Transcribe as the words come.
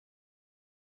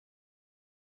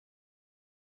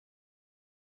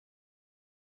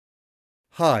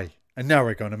Hi, and now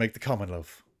we're going to make the common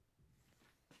loaf.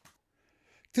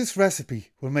 This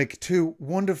recipe will make two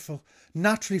wonderful,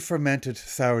 naturally fermented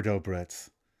sourdough breads.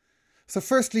 So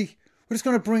firstly, we're just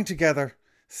going to bring together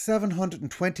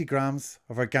 720 grams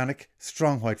of organic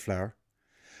strong white flour.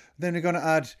 Then you're going to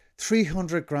add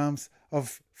 300 grams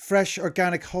of fresh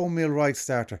organic wholemeal rye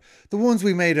starter, the ones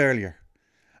we made earlier.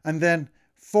 And then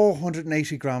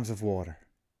 480 grams of water.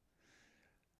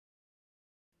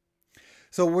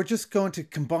 So we're just going to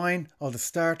combine all the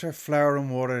starter, flour and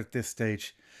water at this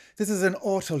stage. This is an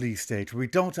autolyse stage where we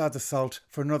don't add the salt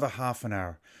for another half an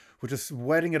hour. We're just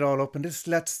wetting it all up and this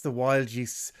lets the wild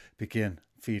yeasts begin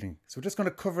feeding. So we're just going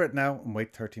to cover it now and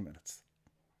wait 30 minutes.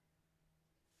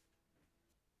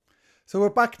 So we're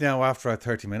back now after our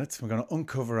 30 minutes. We're going to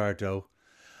uncover our dough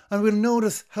and we'll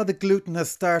notice how the gluten has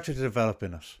started to develop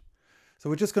in it. So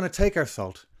we're just going to take our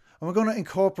salt and we're going to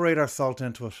incorporate our salt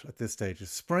into it at this stage.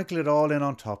 Just sprinkle it all in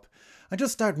on top and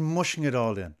just start mushing it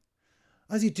all in.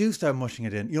 As you do start mushing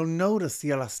it in, you'll notice the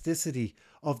elasticity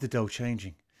of the dough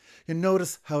changing. You'll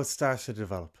notice how it starts to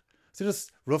develop. So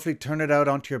just roughly turn it out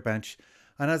onto your bench.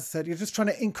 And as I said, you're just trying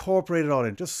to incorporate it all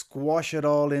in. Just squash it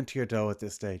all into your dough at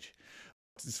this stage.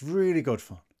 It's really good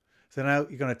fun. So now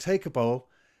you're going to take a bowl,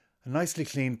 a nicely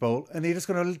clean bowl, and you're just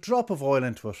going to drop of oil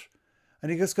into it.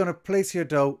 And you're just going to place your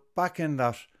dough back in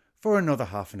that for another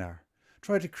half an hour.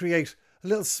 Try to create a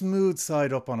little smooth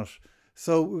side up on it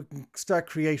so we can start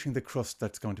creating the crust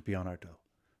that's going to be on our dough.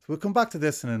 So we'll come back to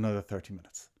this in another 30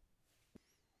 minutes.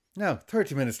 Now,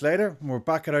 30 minutes later, we're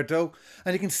back at our dough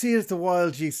and you can see that the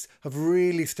wild yeasts have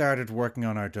really started working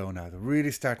on our dough now. They're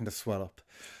really starting to swell up.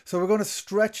 So we're going to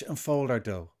stretch and fold our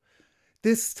dough.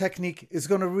 This technique is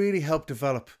going to really help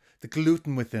develop the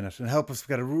gluten within it and help us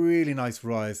get a really nice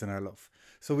rise in our loaf.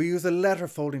 So we use a letter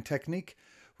folding technique.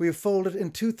 We fold it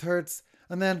in 2/3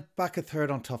 and then back a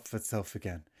third on top of itself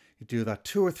again. You do that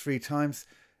 2 or 3 times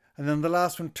and then the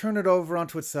last one, turn it over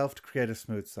onto itself to create a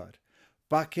smooth side.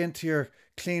 Back into your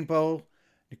clean bowl,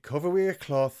 you cover with your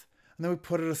cloth and then we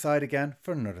put it aside again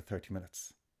for another 30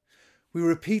 minutes. We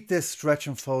repeat this stretch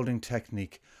and folding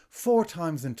technique 4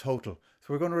 times in total.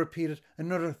 So we're going to repeat it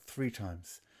another 3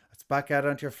 times. It's back out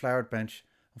onto your floured bench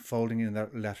and folding in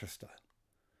that letter style.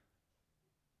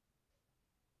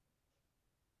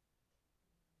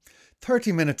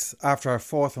 30 minutes after our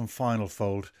 4th and final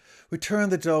fold, we turn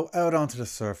the dough out onto the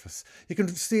surface. You can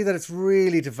see that it's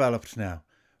really developed now.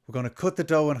 We're going to cut the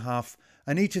dough in half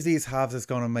and each of these halves is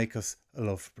going to make us a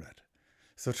loaf of bread.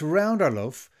 So to round our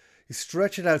loaf, you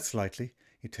stretch it out slightly,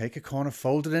 you take a corner,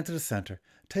 fold it into the centre,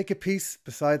 take a piece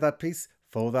beside that piece,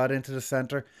 fold that into the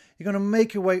centre. You're going to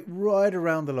make your way right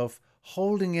around the loaf,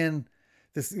 holding in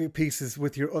the pieces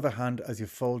with your other hand as you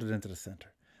fold it into the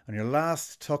centre. On your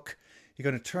last tuck, you're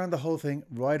going to turn the whole thing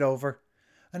right over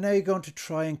and now you're going to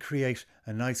try and create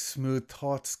a nice smooth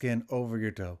taut skin over your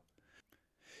dough.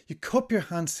 You cup your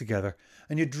hands together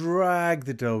and you drag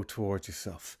the dough towards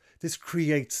yourself. This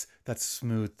creates that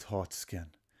smooth taut skin.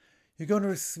 You're going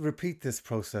to repeat this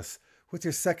process with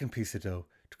your second piece of dough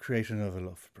to create another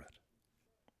loaf of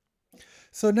bread.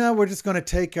 So now we're just going to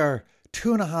take our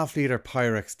 2.5 litre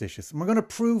Pyrex dishes and we're going to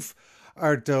proof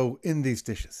our dough in these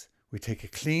dishes. We take a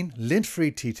clean,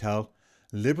 lint-free tea towel,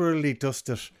 liberally dust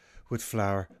it with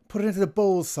flour, put it into the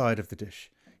bowl side of the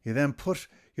dish. You then put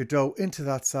your dough into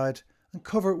that side and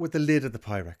cover it with the lid of the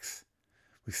Pyrex.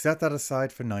 We set that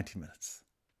aside for 90 minutes.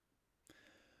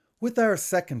 With our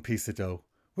second piece of dough,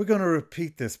 we're going to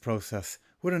repeat this process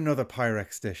with another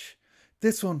Pyrex dish.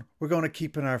 This one we're going to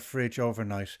keep in our fridge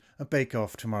overnight and bake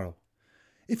off tomorrow.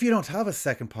 If you don't have a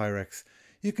second Pyrex,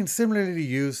 you can similarly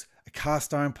use a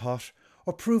cast iron pot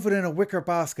or proof it in a wicker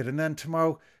basket and then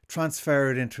tomorrow transfer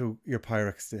it into your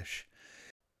Pyrex dish.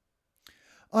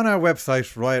 On our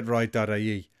website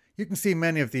rye@rye.ie you can see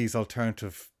many of these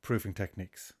alternative proofing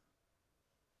techniques.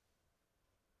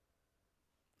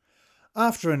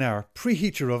 After an hour,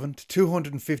 preheat your oven to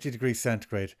 250 degrees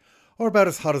centigrade or about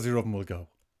as hot as your oven will go.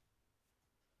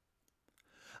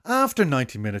 After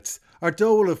 90 minutes, our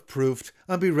dough will have proofed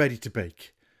and be ready to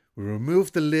bake. We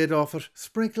remove the lid off it,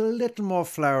 sprinkle a little more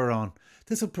flour on.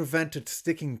 This will prevent it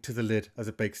sticking to the lid as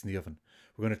it bakes in the oven.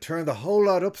 We're going to turn the whole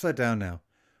lot upside down now.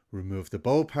 Remove the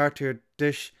bowl part of your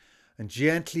dish and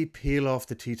gently peel off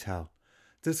the tea towel.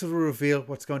 This will reveal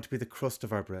what's going to be the crust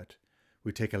of our bread.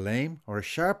 We take a lame or a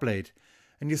sharp blade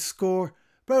and you score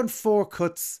around 4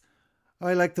 cuts.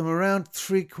 I like them around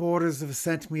 3/4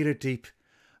 centimetre deep,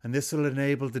 and this will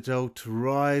enable the dough to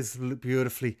rise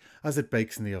beautifully as it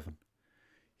bakes in the oven.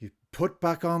 You put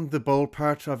back on the bowl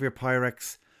part of your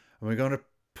Pyrex and we're going to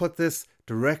put this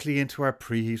directly into our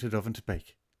preheated oven to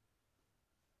bake.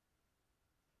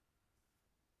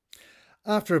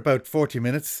 After about 40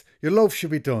 minutes, your loaf should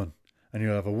be done and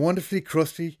you'll have a wonderfully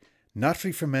crusty,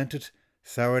 naturally fermented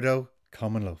sourdough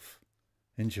common loaf.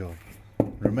 Enjoy.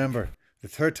 Remember, the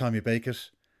third time you bake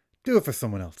it, do it for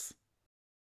someone else.